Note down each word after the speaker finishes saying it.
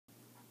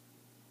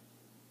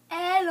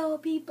Hello,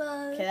 people.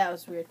 Okay, that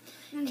was weird.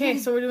 Okay,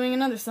 so we're doing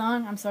another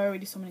song. I'm sorry we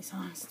do so many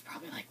songs. It's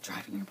probably like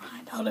driving your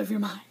mind out of your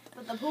mind.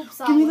 But the poop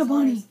song. Give me the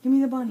bunny. Give me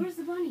the bunny. Where's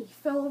the bunny? He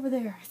fell over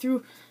there.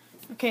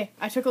 Okay,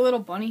 I took a little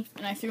bunny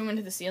and I threw him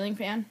into the ceiling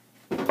fan.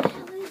 Where the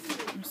hell is he?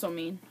 I'm so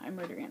mean. I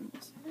murder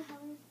animals. Where the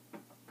hell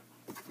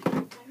is he? I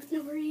don't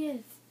know where he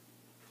is.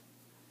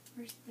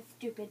 Where's the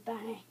stupid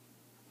bunny?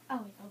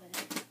 Oh, he's over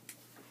there.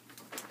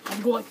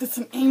 I'll go like this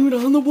and aim it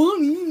on the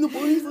bunny. And the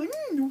bunny's like,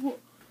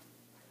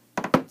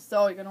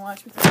 So, you're gonna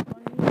watch me throw the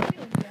bunny in the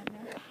ceiling fan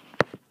now?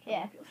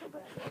 Yeah. I feel so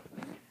bad.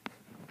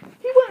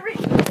 He went right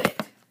into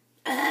it.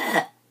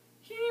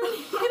 He didn't even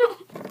hit a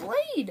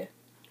blade.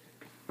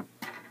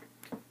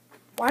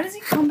 Why does he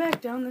come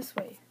back down this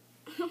way?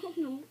 I don't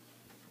know.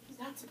 He's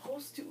not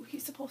supposed to.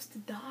 He's supposed to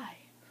die.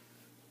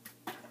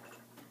 Oh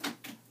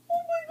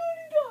my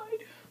god,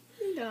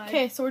 he died.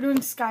 Okay, so we're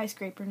doing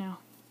Skyscraper now.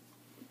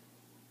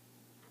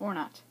 Or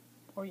not.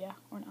 Or yeah,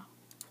 or no.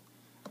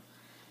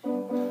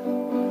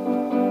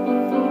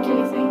 Can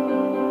you sing?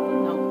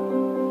 No.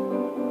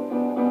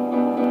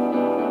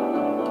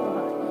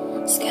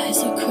 Skies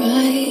are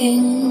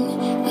crying,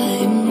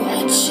 I'm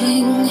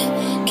watching,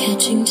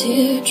 catching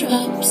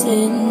teardrops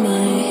in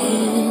my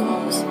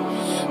hands.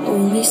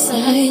 Only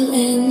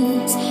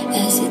silence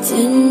as it's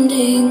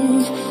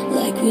ending,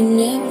 like we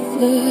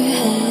never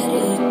had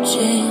a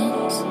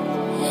chance.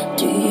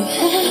 Do you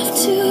have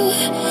to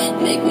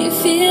make me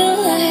feel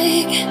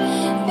like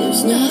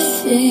there's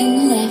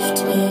nothing left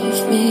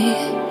of me?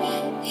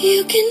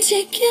 You can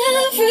take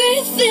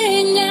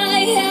everything I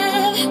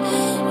have,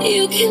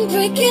 you can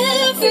break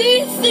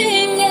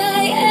everything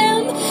I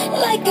am,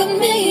 like I'm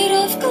made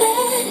of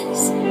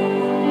glass,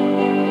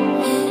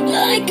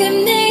 like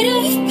I'm made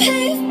of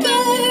paper.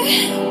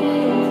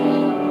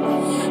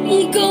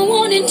 Go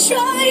on and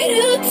try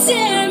to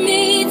tear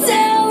me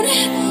down,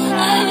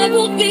 I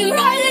will be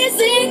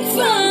rising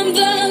from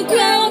the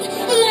ground,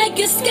 like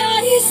a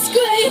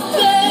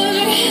skyscraper,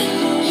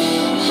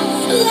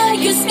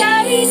 like a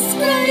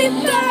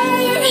skyscraper.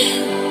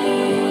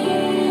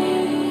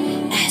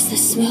 As the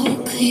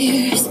smoke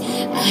clears,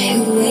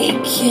 I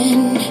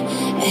awaken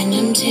and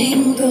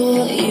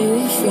untangle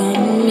you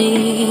from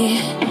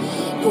me.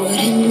 Would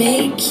it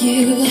make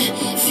you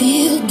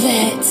feel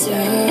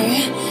better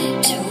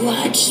to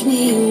watch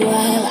me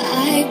while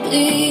I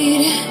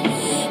bleed?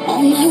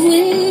 All my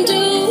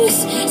windows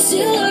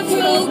still are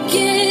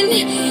broken,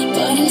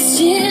 but I'm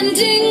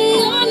standing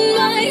on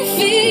my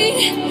feet.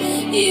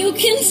 You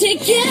can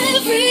take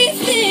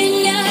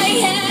everything I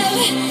have,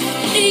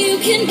 you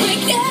can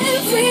break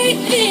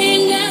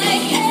everything I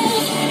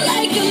am,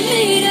 like I'm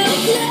made of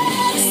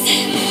glass,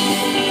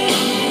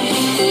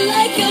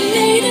 like I'm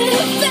made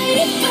of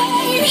paper.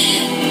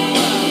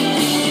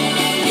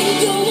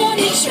 Go on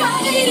and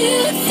try to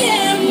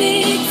tear me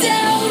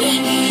down,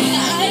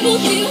 I will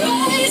be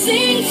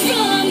rising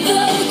from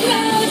the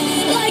ground,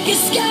 like a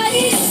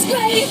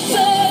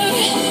skyscraper,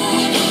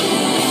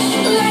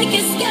 like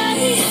a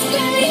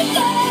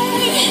skyscraper.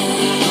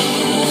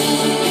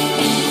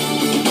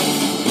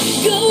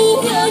 Go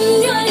run,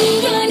 run,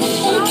 run,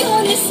 I'm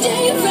gonna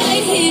stay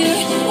right here,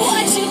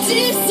 watch you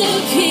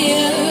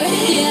disappear,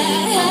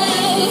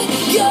 yeah.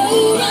 Go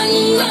run,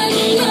 run,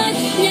 run,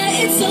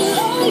 yeah, it's a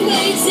long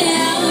way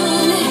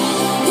down,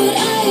 but I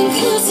am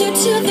closer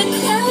to the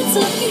clouds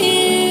up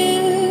here.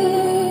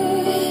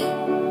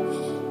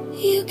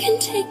 You can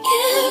take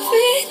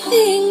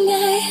everything I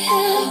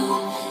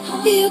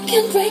have, you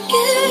can break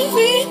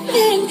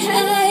everything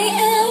I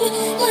am,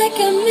 like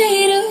I'm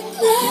made of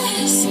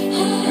glass,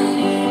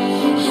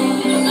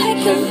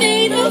 like I'm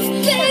made of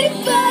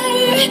paper.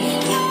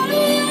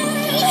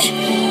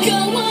 Go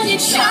on and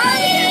try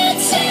to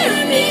tear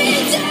me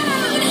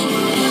down,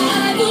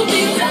 I will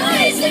be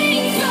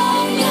rising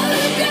from the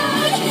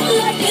ground,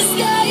 like a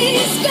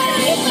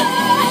skyscraper,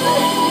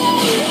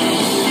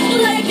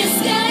 like a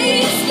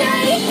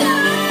skyscraper, like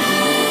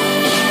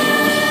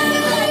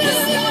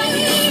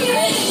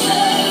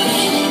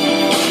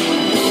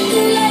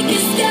a skyscraper, like a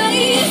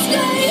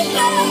skyscraper,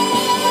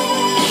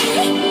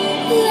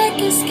 like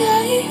a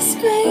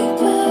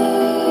skyscraper.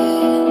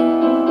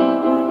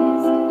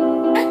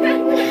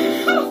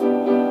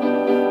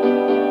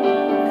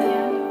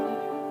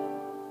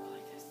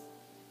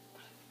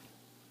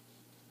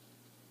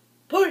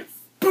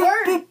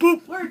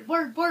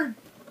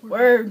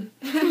 Word.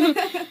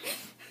 Okay.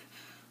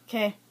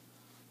 Okay.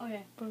 Oh,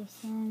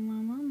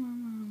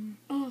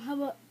 Oh, how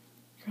about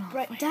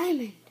Bright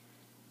Diamond?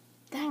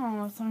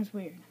 that song's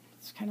weird.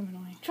 It's kind of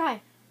annoying.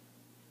 Try.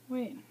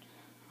 Wait.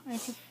 I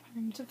have to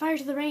find... To Fire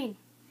to the Rain.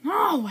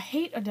 No, I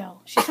hate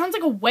Adele. She sounds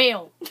like a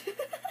whale.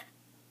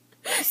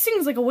 She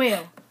sings like a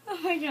whale. Oh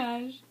my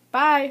gosh.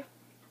 Bye.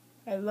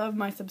 I love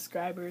my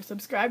subscribers.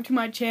 Subscribe to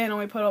my channel.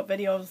 We put out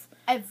videos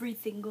Every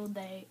single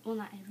day. Well,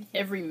 not everything.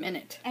 every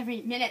minute.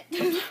 Every minute.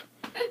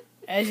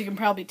 As you can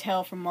probably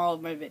tell from all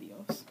of my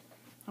videos.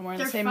 I'm wearing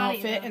They're the same funny,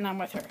 outfit though. and I'm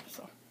with her.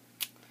 So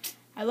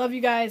I love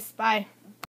you guys. Bye.